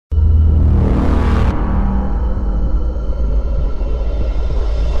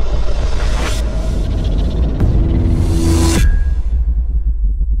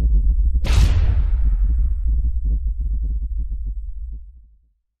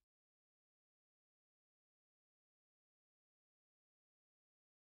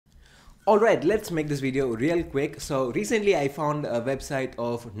Alright, let's make this video real quick. So recently I found a website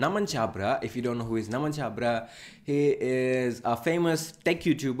of Chhabra. If you don't know who is Chhabra, he is a famous tech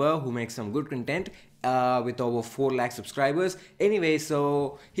YouTuber who makes some good content with over 4 lakh subscribers. Anyway,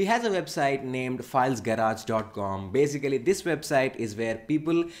 so he has a website named FilesGarage.com. Basically, this website is where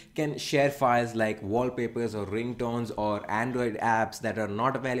people can share files like wallpapers or ringtones or Android apps that are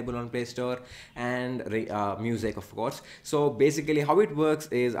not available on Play Store and music, of course. So basically how it works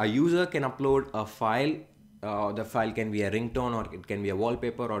is a user can upload a file. The file can be a ringtone, or it can be a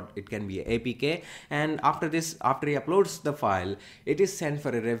wallpaper, or it can be a APK, and after he uploads the file, it is sent for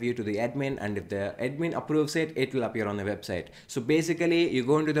a review to the admin, and if the admin approves it, it will appear on the website. So basically you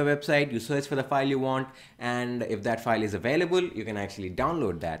go into the website, you search for the file you want, and if that file is available, you can actually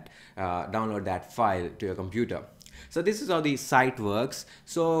download that file to your computer. So this is how the site works.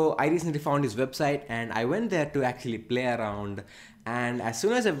 So I recently found this website and I went there to actually play around, and as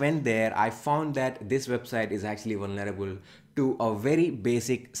soon as I went there, I found that this website is actually vulnerable to a very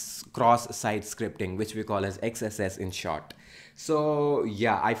basic cross-site scripting, which we call as XSS in short. So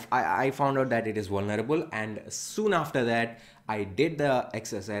yeah, I found out that it is vulnerable, and soon after that I did the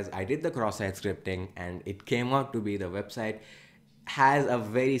XSS, I did the cross-site scripting, and it came out to be the website has a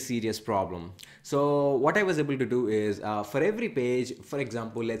very serious problem. So what I was able to do is for every page, for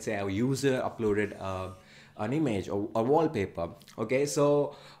example, let's say a user uploaded an image or a wallpaper. Okay,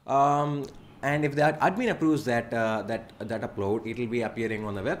 so and if the admin approves that upload, it will be appearing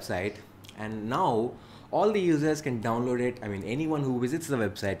on the website, and now all the users can download it. I mean, anyone who visits the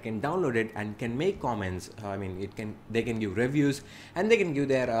website can download it and can make comments. I mean, they can give reviews, and they can give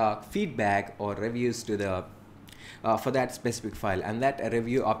their feedback or reviews to the for that specific file, and that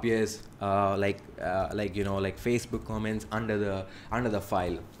review appears like Facebook comments under the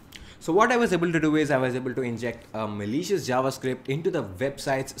file. So what I was able to do is I was able to inject a malicious JavaScript into the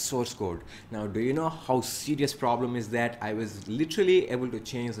website's source code. Now, do you know how serious problem is that? I was literally able to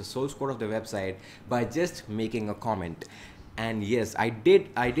change the source code of the website by just making a comment. And yes, I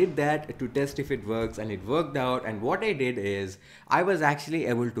did that to test if it works, and it worked out. And what I did is I was actually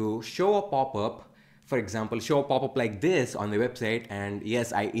able to show a pop-up. For example, show a pop-up like this on the website, and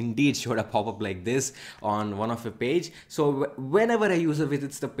yes, I indeed showed a pop-up like this on one of the page. So whenever a user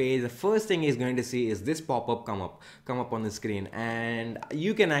visits the page, the first thing he's going to see is this pop-up come up on the screen, and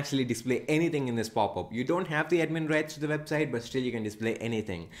you can actually display anything in this pop-up. You don't have the admin rights to the website, but still you can display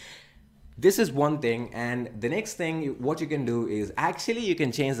anything. This is one thing, and the next thing what you can do is actually you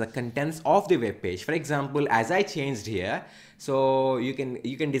can change the contents of the web page. For example, as I changed here, so you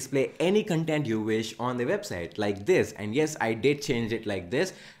can display any content you wish on the website like this. And yes, I did change it like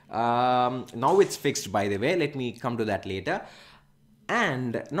this. Now it's fixed, by the way. Let me come to that later.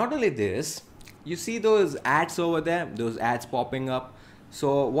 And not only this, you see those ads over there, those ads popping up.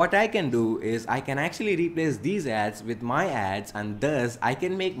 So what I can do is I can actually replace these ads with my ads, and thus I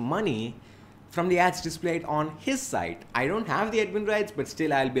can make money from the ads displayed on his site. I don't have the admin rights, but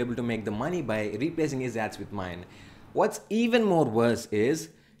still I'll be able to make the money by replacing his ads with mine. What's even more worse is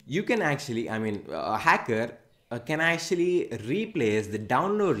you can actually, a hacker can actually replace the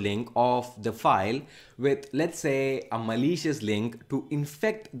download link of the file with, let's say, a malicious link to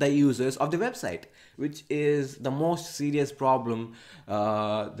infect the users of the website, which is the most serious problem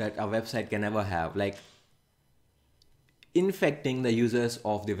that a website can ever have. Like, infecting the users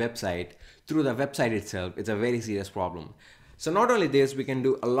of the website through the website itself, it's a very serious problem. So not only this, we can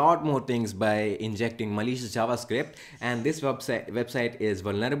do a lot more things by injecting malicious JavaScript, and this website is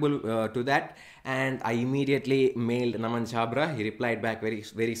vulnerable to that. And I immediately mailed Chhabra. He replied back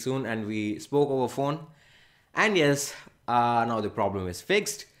very soon, and we spoke over phone. And yes, now the problem is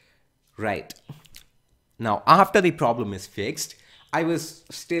fixed. Right. Now, after the problem is fixed, I was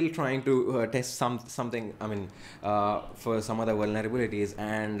still trying to test something, for some other vulnerabilities.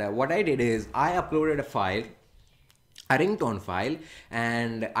 And what I did is I uploaded a ringtone file,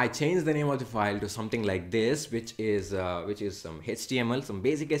 and I changed the name of the file to something like this, which is some HTML, some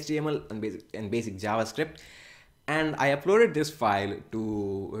basic HTML and basic JavaScript. And I uploaded this file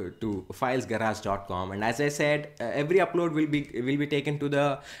to FilesGarage.com, and as I said, every upload will be taken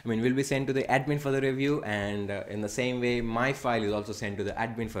to will be sent to the admin for the review, and in the same way, my file is also sent to the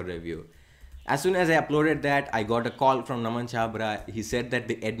admin for review. As soon as I uploaded that, I got a call from Chhabra. He said that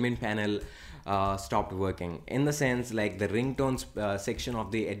the admin panel stopped working. In the sense, like, the ringtones section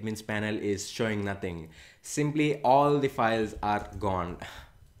of the admins panel is showing nothing. Simply all the files are gone.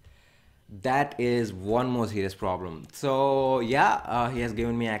 That is one more serious problem. So yeah, he has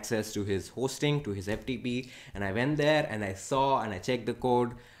given me access to his hosting, to his FTP, and I went there and I saw and I checked the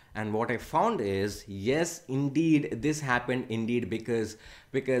code, And what I found is, yes, indeed, this happened indeed, because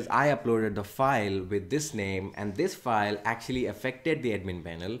I uploaded the file with this name, and this file actually affected the admin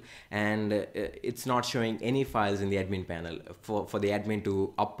panel, and it's not showing any files in the admin panel for the admin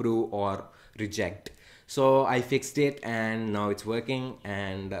to approve or reject. So I fixed it, and now it's working,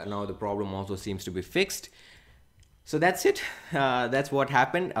 and now the problem also seems to be fixed. So that's it. That's what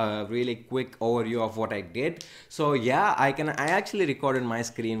happened. A really quick overview of what I did. So yeah, I actually recorded my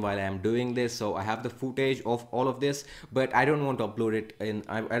screen while I'm doing this, so I have the footage of all of this, but I don't want to upload it in,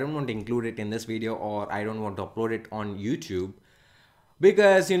 I don't want to include it in this video, or I don't want to upload it on YouTube,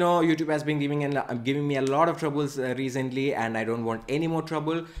 because you know, YouTube has been giving me a lot of troubles recently, and I don't want any more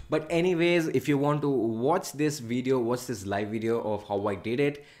trouble. But anyways, if you want to watch this video, watch this live video of how I did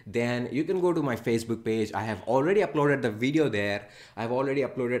it, then you can go to my Facebook page. I have already uploaded the video there. I've already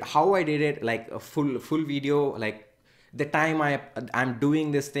uploaded how I did it, like a full video, like the time I'm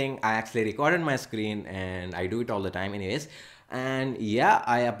doing this thing. I actually recorded my screen, and I do it all the time anyways. And yeah,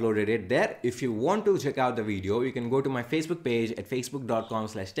 I uploaded it there. If you want to check out the video, you can go to my Facebook page at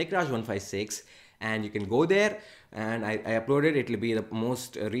facebook.com/techraj156, and you can go there, and I uploaded it. It'll be the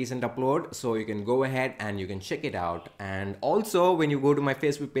most recent upload, so you can go ahead and you can check it out. And also, when you go to my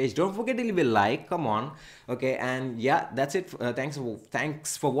Facebook page, don't forget to leave a like. Come on, okay? And yeah, that's it. Thanks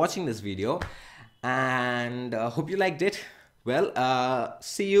for watching this video, and hope you liked it. Well,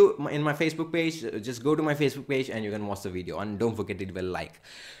 see you in my Facebook page. Just go to my Facebook page and you can watch the video, and don't forget to leave a like.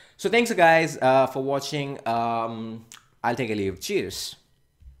 So thanks guys for watching. I'll take a leave. Cheers.